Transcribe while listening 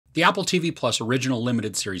The Apple TV Plus original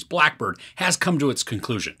limited series Blackbird has come to its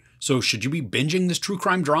conclusion, so should you be binging this true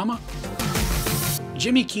crime drama?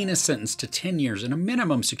 Jimmy Keene is sentenced to 10 years in a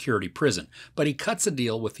minimum security prison, but he cuts a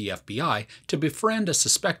deal with the FBI to befriend a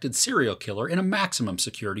suspected serial killer in a maximum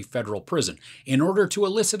security federal prison in order to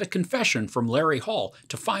elicit a confession from Larry Hall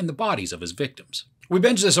to find the bodies of his victims. We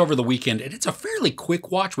binged this over the weekend, and it's a fairly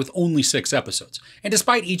quick watch with only 6 episodes. And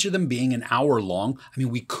despite each of them being an hour long,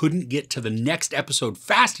 we couldn't get to the next episode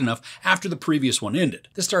fast enough after the previous one ended.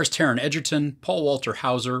 This stars Taron Egerton, Walter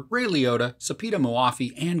Hauser, Ray Liotta, Sepideh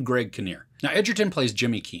Moafi, and Greg Kinnear. Now, Egerton plays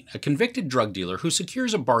Jimmy Keene, a convicted drug dealer who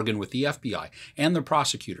secures a bargain with the FBI and the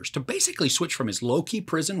prosecutors to basically switch from his low-key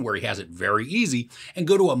prison, where he has it very easy, and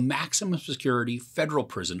go to a maximum security federal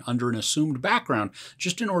prison under an assumed background,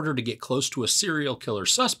 just in order to get close to a serial killer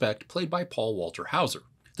suspect played by Walter Hauser.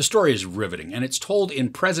 The story is riveting, and it's told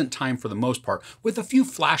in present time for the most part, with a few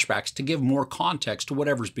flashbacks to give more context to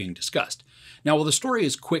whatever's being discussed. Now, while the story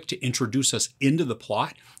is quick to introduce us into the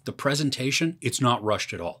plot, the presentation, it's not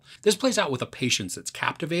rushed at all. This plays out with a patience that's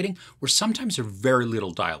captivating, where sometimes there's very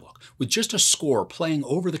little dialogue, with just a score playing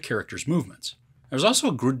over the characters' movements. There's also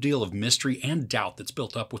a good deal of mystery and doubt that's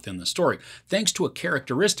built up within the story, thanks to a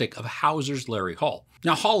characteristic of Hauser's Larry Hall.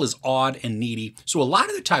 Now, Hall is odd and needy, so a lot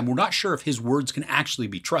of the time we're not sure if his words can actually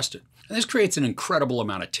be trusted. And this creates an incredible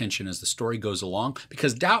amount of tension as the story goes along,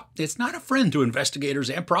 because doubt, it's not a friend to investigators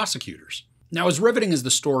and prosecutors. Now, as riveting as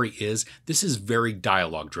the story is, this is very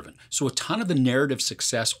dialogue-driven, so a ton of the narrative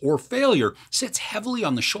success or failure sits heavily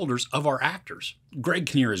on the shoulders of our actors. Greg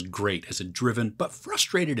Kinnear is great as a driven but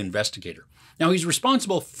frustrated investigator. Now, he's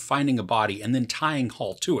responsible for finding a body and then tying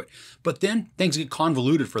Hall to it, but then things get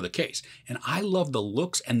convoluted for the case, and I love the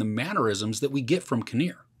looks and the mannerisms that we get from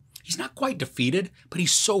Kinnear. He's not quite defeated, but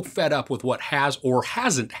he's so fed up with what has or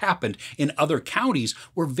hasn't happened in other counties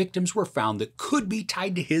where victims were found that could be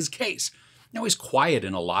tied to his case. Now, he's quiet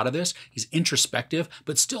in a lot of this, he's introspective,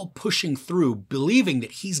 but still pushing through, believing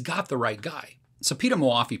that he's got the right guy. Sepideh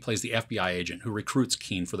Moafi plays the FBI agent who recruits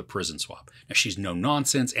Keene for the prison swap. Now, she's no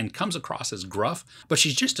nonsense and comes across as gruff, but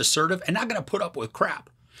she's just assertive and not going to put up with crap.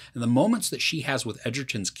 And the moments that she has with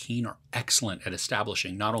Egerton's Keene are excellent at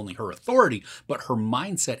establishing not only her authority, but her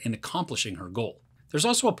mindset in accomplishing her goal. There's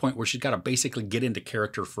also a point where she's got to basically get into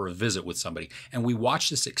character for a visit with somebody, and we watch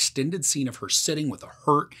this extended scene of her sitting with a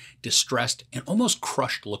hurt, distressed, and almost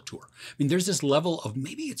crushed look to her. There's this level of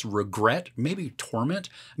maybe it's regret, maybe torment.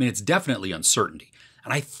 It's definitely uncertainty.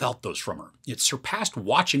 And I felt those from her. It surpassed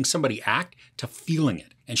watching somebody act to feeling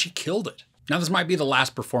it, and she killed it. Now, this might be the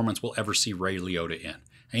last performance we'll ever see Ray Liotta in.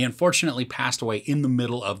 He unfortunately passed away in the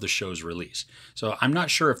middle of the show's release. So I'm not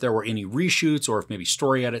sure if there were any reshoots or if maybe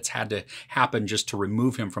story edits had to happen just to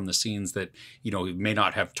remove him from the scenes that, may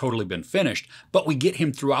not have totally been finished. But we get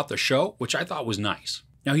him throughout the show, which I thought was nice.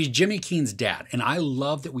 Now, he's Jimmy Keene's dad, and I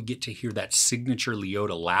love that we get to hear that signature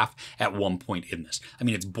Liotta laugh at one point in this.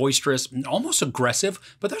 It's boisterous, almost aggressive,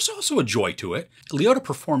 but there's also a joy to it. Liotta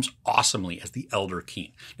performs awesomely as the elder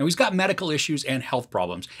Keene. Now, he's got medical issues and health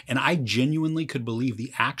problems, and I genuinely could believe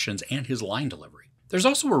the actions and his line delivery. There's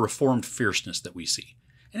also a reformed fierceness that we see.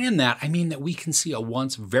 And in that, I mean that we can see a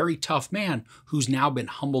once very tough man who's now been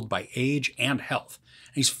humbled by age and health.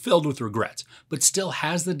 And he's filled with regrets, but still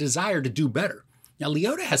has the desire to do better. Now,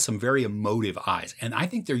 Liotta has some very emotive eyes, and I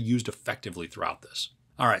think they're used effectively throughout this.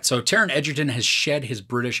 All right, so Taron Egerton has shed his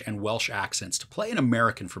British and Welsh accents to play an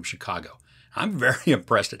American from Chicago. I'm very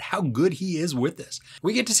impressed at how good he is with this.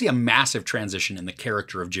 We get to see a massive transition in the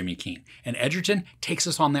character of Jimmy Keene, and Egerton takes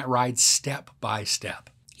us on that ride step by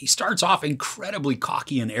step. He starts off incredibly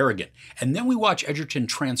cocky and arrogant, and then we watch Egerton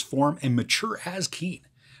transform and mature as Keene.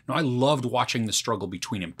 Now, I loved watching the struggle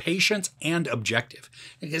between impatience and objective,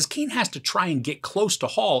 because Keene has to try and get close to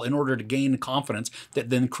Hall in order to gain confidence that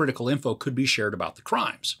then critical info could be shared about the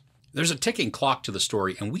crimes. There's a ticking clock to the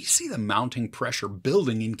story, and we see the mounting pressure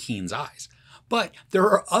building in Keene's eyes. But there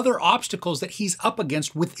are other obstacles that he's up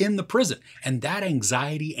against within the prison, and that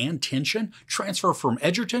anxiety and tension transfer from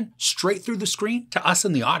Egerton straight through the screen to us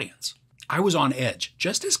in the audience. I was on edge,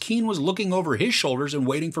 just as Keene was looking over his shoulders and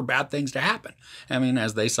waiting for bad things to happen.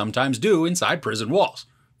 As they sometimes do inside prison walls.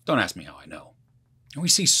 Don't ask me how I know. And we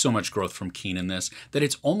see so much growth from Keene in this that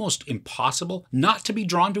it's almost impossible not to be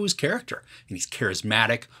drawn to his character. And he's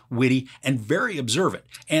charismatic, witty, and very observant.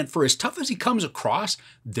 And for as tough as he comes across,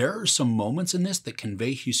 there are some moments in this that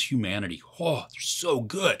convey his humanity. Oh, they're so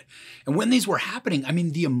good. And when these were happening,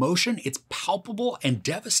 the emotion, it's palpable and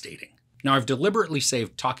devastating. Now, I've deliberately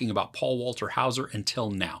saved talking about Paul Walter Hauser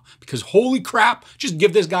until now, because holy crap, just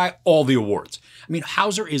give this guy all the awards. I mean,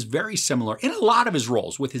 Hauser is very similar in a lot of his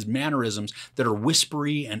roles with his mannerisms that are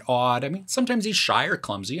whispery and odd. I mean, sometimes he's shy or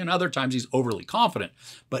clumsy, and other times he's overly confident.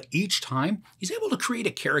 But each time, he's able to create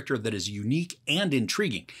a character that is unique and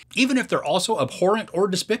intriguing, even if they're also abhorrent or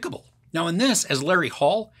despicable. Now in this, as Larry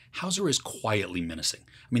Hall, Hauser is quietly menacing.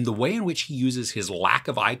 I mean, the way in which he uses his lack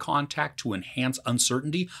of eye contact to enhance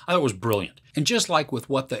uncertainty, I thought was brilliant. And just like with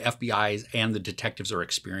what the FBI and the detectives are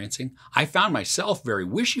experiencing, I found myself very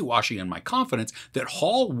wishy-washy in my confidence that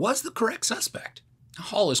Hall was the correct suspect.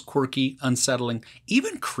 Hall is quirky, unsettling,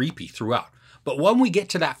 even creepy throughout. But when we get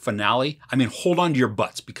to that finale, I mean, hold on to your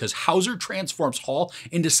butts, because Hauser transforms Hall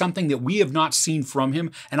into something that we have not seen from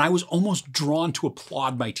him, and I was almost drawn to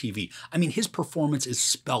applaud my TV. I mean, his performance is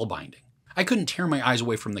spellbinding. I couldn't tear my eyes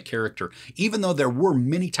away from the character, even though there were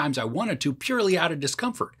many times I wanted to, purely out of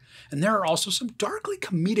discomfort. And there are also some darkly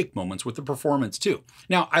comedic moments with the performance too.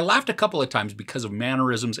 Now, I laughed a couple of times because of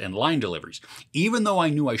mannerisms and line deliveries, even though I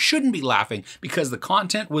knew I shouldn't be laughing because the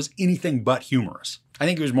content was anything but humorous. I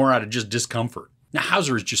think it was more out of just discomfort. Now,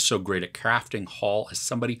 Hauser is just so great at crafting Hall as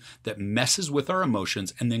somebody that messes with our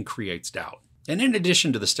emotions and then creates doubt. And in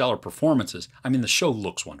addition to the stellar performances, I mean, the show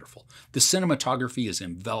looks wonderful. The cinematography is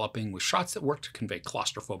enveloping with shots that work to convey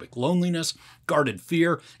claustrophobic loneliness, guarded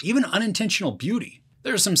fear, even unintentional beauty.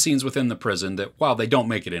 There are some scenes within the prison that, while they don't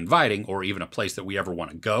make it inviting or even a place that we ever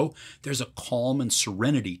want to go, there's a calm and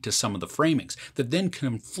serenity to some of the framings that then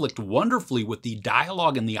conflict wonderfully with the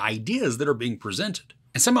dialogue and the ideas that are being presented.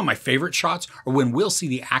 And some of my favorite shots are when we'll see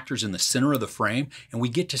the actors in the center of the frame and we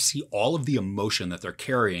get to see all of the emotion that they're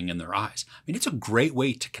carrying in their eyes. I mean, it's a great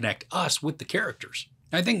way to connect us with the characters.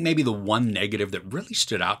 I think maybe the one negative that really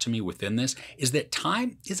stood out to me within this is that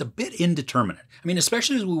time is a bit indeterminate. I mean,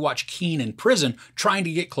 especially as we watch Keene in prison trying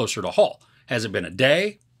to get closer to Hall. Has it been a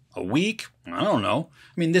day? A week? I don't know.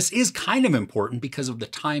 I mean, this is kind of important because of the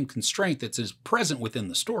time constraint that's present within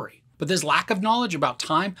the story. But this lack of knowledge about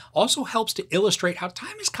time also helps to illustrate how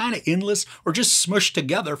time is kind of endless or just smushed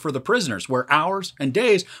together for the prisoners, where hours and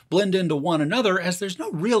days blend into one another as there's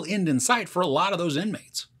no real end in sight for a lot of those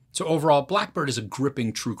inmates. So overall, Blackbird is a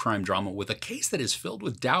gripping true crime drama with a case that is filled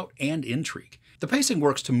with doubt and intrigue. The pacing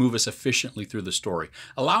works to move us efficiently through the story,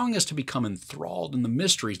 allowing us to become enthralled in the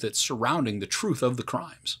mysteries that's surrounding the truth of the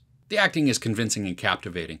crimes. The acting is convincing and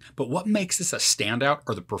captivating, but what makes this a standout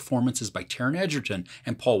are the performances by Taron Egerton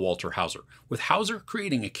and Paul Walter Hauser, with Hauser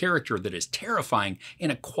creating a character that is terrifying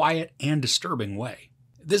in a quiet and disturbing way.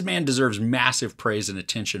 This man deserves massive praise and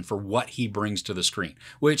attention for what he brings to the screen,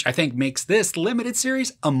 which I think makes this limited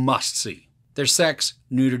series a must-see. There's sex,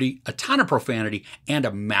 nudity, a ton of profanity, and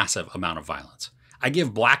a massive amount of violence. I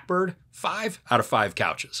give Blackbird 5 out of 5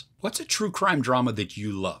 couches. What's a true crime drama that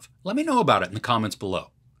you love? Let me know about it in the comments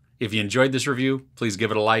below. If you enjoyed this review, please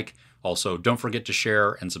give it a like. Also, don't forget to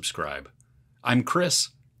share and subscribe. I'm Chris.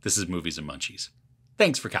 This is Movies and Munchies.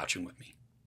 Thanks for couching with me.